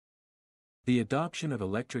The adoption of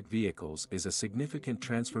electric vehicles is a significant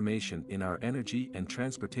transformation in our energy and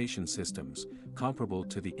transportation systems, comparable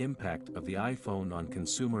to the impact of the iPhone on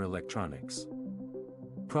consumer electronics.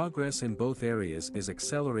 Progress in both areas is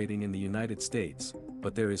accelerating in the United States,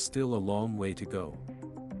 but there is still a long way to go.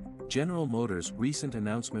 General Motors' recent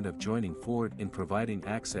announcement of joining Ford in providing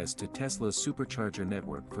access to Tesla's supercharger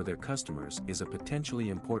network for their customers is a potentially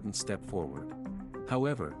important step forward.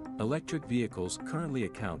 However, electric vehicles currently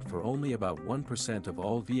account for only about 1% of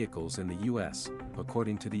all vehicles in the US,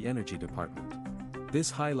 according to the Energy Department. This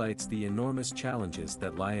highlights the enormous challenges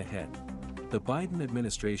that lie ahead. The Biden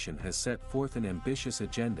administration has set forth an ambitious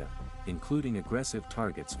agenda, including aggressive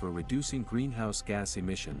targets for reducing greenhouse gas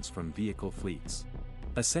emissions from vehicle fleets.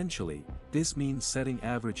 Essentially, this means setting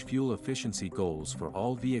average fuel efficiency goals for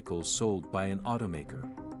all vehicles sold by an automaker.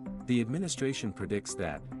 The administration predicts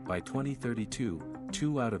that, by 2032,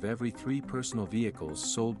 2 out of every 3 personal vehicles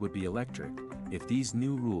sold would be electric, if these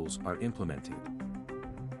new rules are implemented.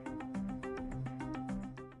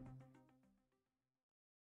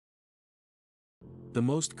 The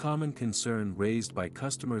most common concern raised by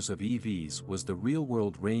customers of EVs was the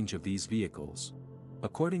real-world range of these vehicles.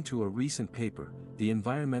 According to a recent paper, the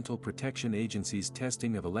Environmental Protection Agency's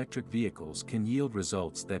testing of electric vehicles can yield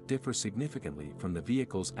results that differ significantly from the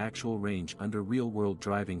vehicle's actual range under real-world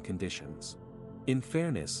driving conditions. In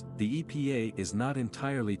fairness, the EPA is not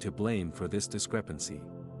entirely to blame for this discrepancy.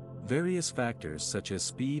 Various factors such as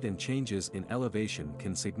speed and changes in elevation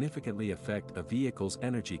can significantly affect a vehicle's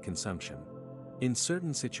energy consumption. In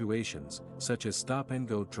certain situations, such as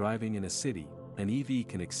stop-and-go driving in a city, an EV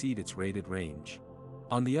can exceed its rated range.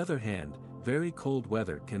 On the other hand, very cold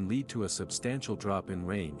weather can lead to a substantial drop in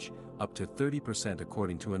range, up to 30%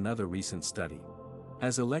 according to another recent study.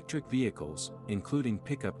 As electric vehicles, including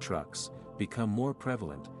pickup trucks, become more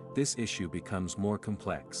prevalent, this issue becomes more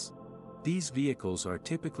complex. These vehicles are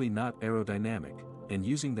typically not aerodynamic, and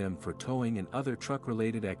using them for towing and other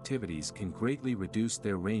truck-related activities can greatly reduce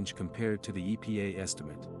their range compared to the EPA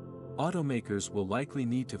estimate. Automakers will likely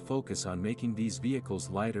need to focus on making these vehicles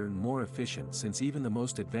lighter and more efficient, since even the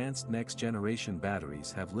most advanced next-generation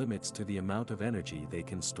batteries have limits to the amount of energy they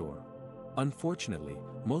can store. Unfortunately,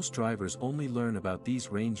 most drivers only learn about these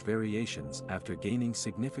range variations after gaining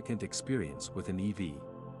significant experience with an EV.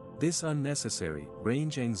 This unnecessary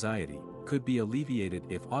range anxiety could be alleviated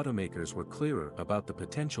if automakers were clearer about the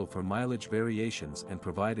potential for mileage variations and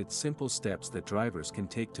provided simple steps that drivers can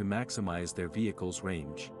take to maximize their vehicle's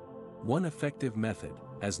range. One effective method,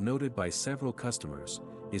 as noted by several customers,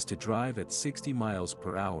 is to drive at 60 miles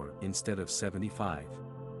per hour instead of 75.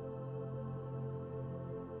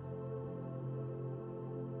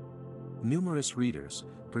 Numerous readers,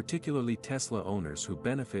 particularly Tesla owners who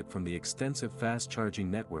benefit from the extensive fast-charging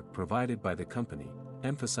network provided by the company,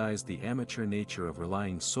 emphasize the amateur nature of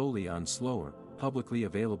relying solely on slower, publicly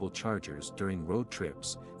available chargers during road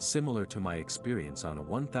trips, similar to my experience on a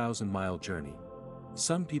 1,000-mile journey.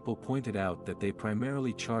 Some people pointed out that they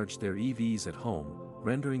primarily charge their EVs at home,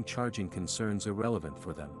 rendering charging concerns irrelevant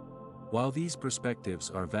for them. While these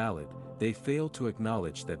perspectives are valid, they fail to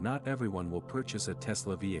acknowledge that not everyone will purchase a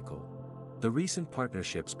Tesla vehicle. The recent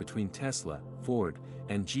partnerships between Tesla, Ford,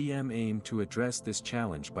 and GM aim to address this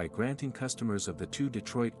challenge by granting customers of the two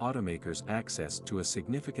Detroit automakers access to a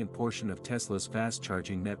significant portion of Tesla's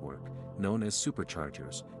fast-charging network, known as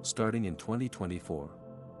superchargers, starting in 2024.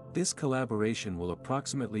 This collaboration will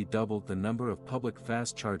approximately double the number of public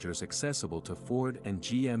fast chargers accessible to Ford and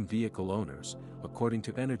GM vehicle owners, according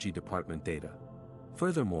to Energy Department data.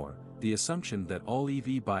 Furthermore, the assumption that all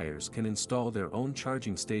EV buyers can install their own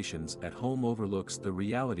charging stations at home overlooks the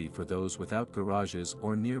reality for those without garages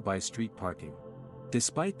or nearby street parking.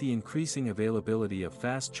 Despite the increasing availability of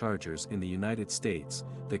fast chargers in the United States,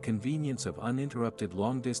 the convenience of uninterrupted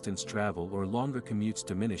long-distance travel or longer commutes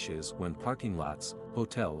diminishes when parking lots,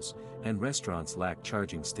 hotels, and restaurants lack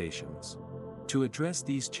charging stations. To address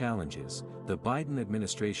these challenges, the Biden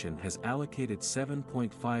administration has allocated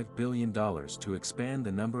 $7.5 billion to expand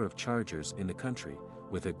the number of chargers in the country,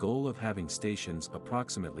 with a goal of having stations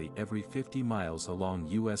approximately every 50 miles along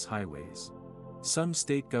U.S. highways. Some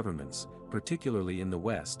state governments, particularly in the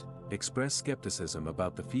West, express skepticism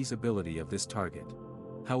about the feasibility of this target.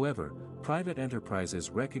 However, private enterprises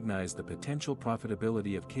recognize the potential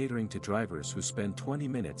profitability of catering to drivers who spend 20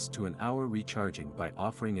 minutes to an hour recharging by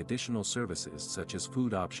offering additional services such as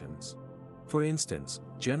food options. For instance,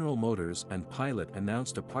 General Motors and Pilot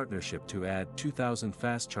announced a partnership to add 2,000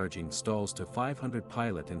 fast-charging stalls to 500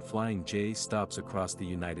 Pilot and Flying J stops across the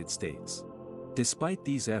United States. Despite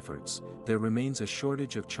these efforts, there remains a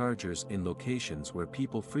shortage of chargers in locations where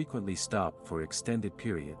people frequently stop for extended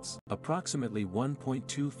periods. Approximately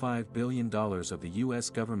 $1.25 billion of the U.S.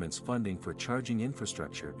 government's funding for charging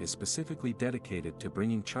infrastructure is specifically dedicated to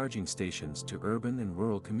bringing charging stations to urban and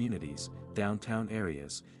rural communities, downtown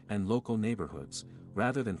areas, and local neighborhoods,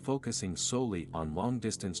 rather than focusing solely on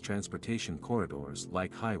long-distance transportation corridors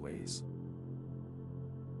like highways.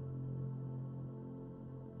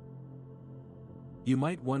 You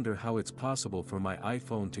might wonder how it's possible for my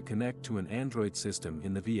iPhone to connect to an Android system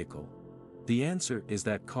in the vehicle. The answer is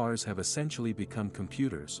that cars have essentially become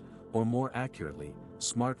computers, or more accurately,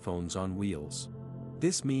 smartphones on wheels.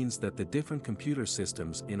 This means that the different computer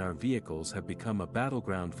systems in our vehicles have become a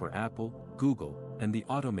battleground for Apple, Google, and the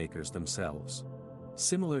automakers themselves.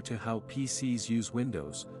 Similar to how PCs use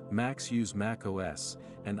Windows, Macs use Mac OS,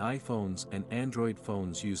 and iPhones and Android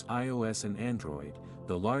phones use iOS and Android,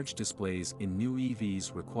 the large displays in new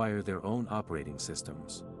EVs require their own operating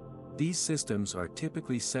systems. These systems are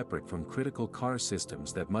typically separate from critical car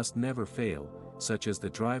systems that must never fail, such as the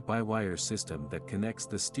drive-by-wire system that connects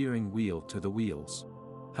the steering wheel to the wheels.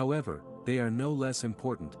 However, they are no less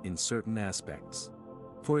important in certain aspects.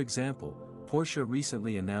 For example, Porsche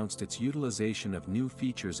recently announced its utilization of new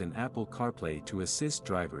features in Apple CarPlay to assist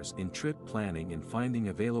drivers in trip planning and finding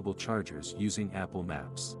available chargers using Apple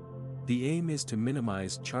Maps. The aim is to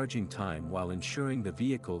minimize charging time while ensuring the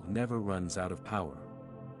vehicle never runs out of power.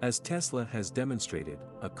 As Tesla has demonstrated,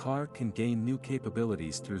 a car can gain new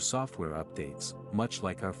capabilities through software updates, much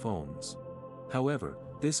like our phones. However,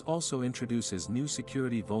 this also introduces new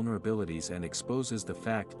security vulnerabilities and exposes the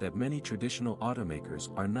fact that many traditional automakers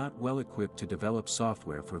are not well equipped to develop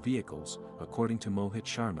software for vehicles, according to Mohit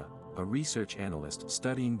Sharma, a research analyst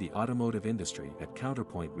studying the automotive industry at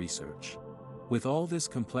Counterpoint Research. With all this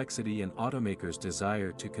complexity and automakers'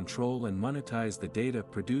 desire to control and monetize the data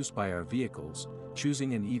produced by our vehicles,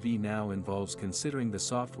 choosing an EV now involves considering the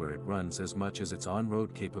software it runs as much as its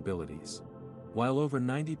on-road capabilities. While over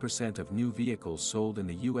 90% of new vehicles sold in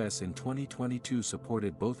the US in 2022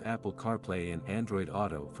 supported both Apple CarPlay and Android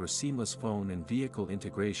Auto for seamless phone and vehicle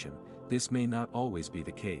integration, this may not always be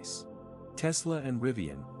the case. Tesla and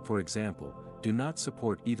Rivian, for example, do not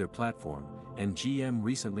support either platform, and GM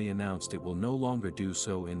recently announced it will no longer do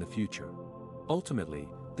so in the future. Ultimately,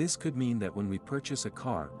 this could mean that when we purchase a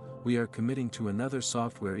car, we are committing to another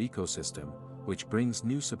software ecosystem, which brings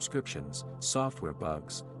new subscriptions, software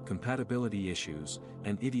bugs, compatibility issues,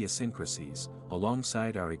 and idiosyncrasies,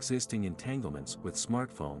 alongside our existing entanglements with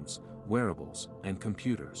smartphones, wearables, and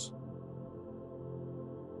computers.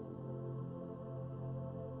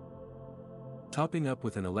 Topping up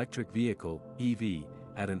with an electric vehicle, EV,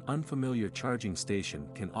 at an unfamiliar charging station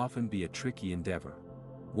can often be a tricky endeavor.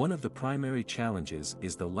 One of the primary challenges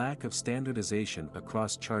is the lack of standardization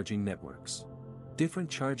across charging networks. Different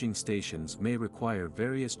charging stations may require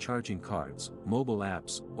various charging cards, mobile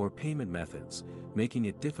apps, or payment methods, making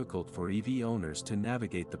it difficult for EV owners to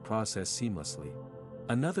navigate the process seamlessly.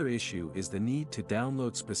 Another issue is the need to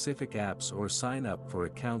download specific apps or sign up for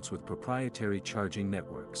accounts with proprietary charging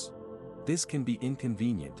networks. This can be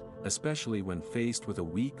inconvenient, especially when faced with a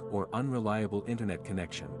weak or unreliable internet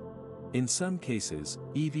connection. In some cases,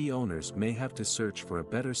 EV owners may have to search for a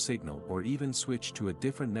better signal or even switch to a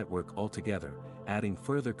different network altogether, adding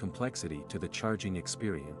further complexity to the charging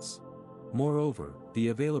experience. Moreover, the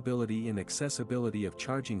availability and accessibility of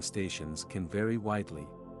charging stations can vary widely.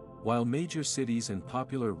 While major cities and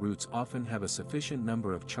popular routes often have a sufficient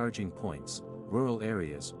number of charging points, rural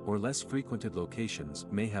areas or less frequented locations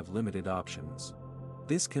may have limited options.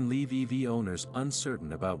 This can leave EV owners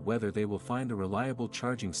uncertain about whether they will find a reliable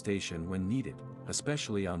charging station when needed,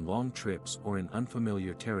 especially on long trips or in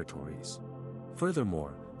unfamiliar territories.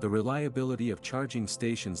 Furthermore, the reliability of charging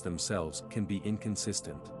stations themselves can be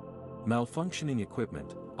inconsistent. Malfunctioning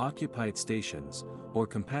equipment, occupied stations, or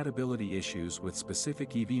compatibility issues with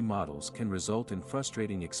specific EV models can result in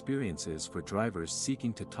frustrating experiences for drivers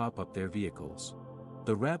seeking to top up their vehicles.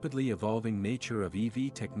 The rapidly evolving nature of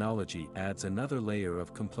EV technology adds another layer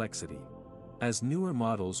of complexity. As newer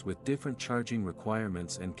models with different charging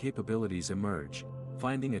requirements and capabilities emerge,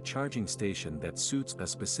 finding a charging station that suits a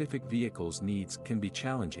specific vehicle's needs can be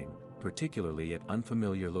challenging, particularly at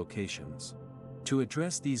unfamiliar locations. To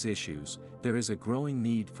address these issues, there is a growing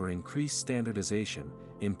need for increased standardization,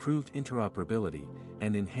 improved interoperability,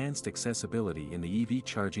 and enhanced accessibility in the EV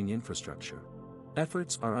charging infrastructure.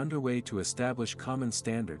 Efforts are underway to establish common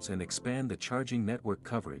standards and expand the charging network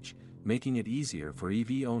coverage, making it easier for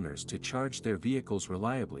EV owners to charge their vehicles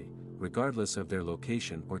reliably, regardless of their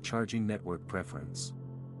location or charging network preference.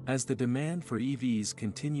 As the demand for EVs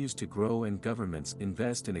continues to grow and governments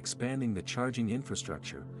invest in expanding the charging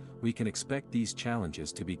infrastructure, we can expect these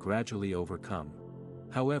challenges to be gradually overcome.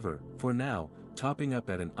 However, for now, topping up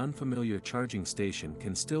at an unfamiliar charging station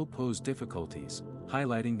can still pose difficulties,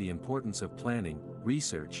 highlighting the importance of planning,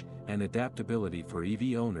 research, and adaptability for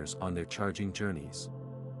EV owners on their charging journeys.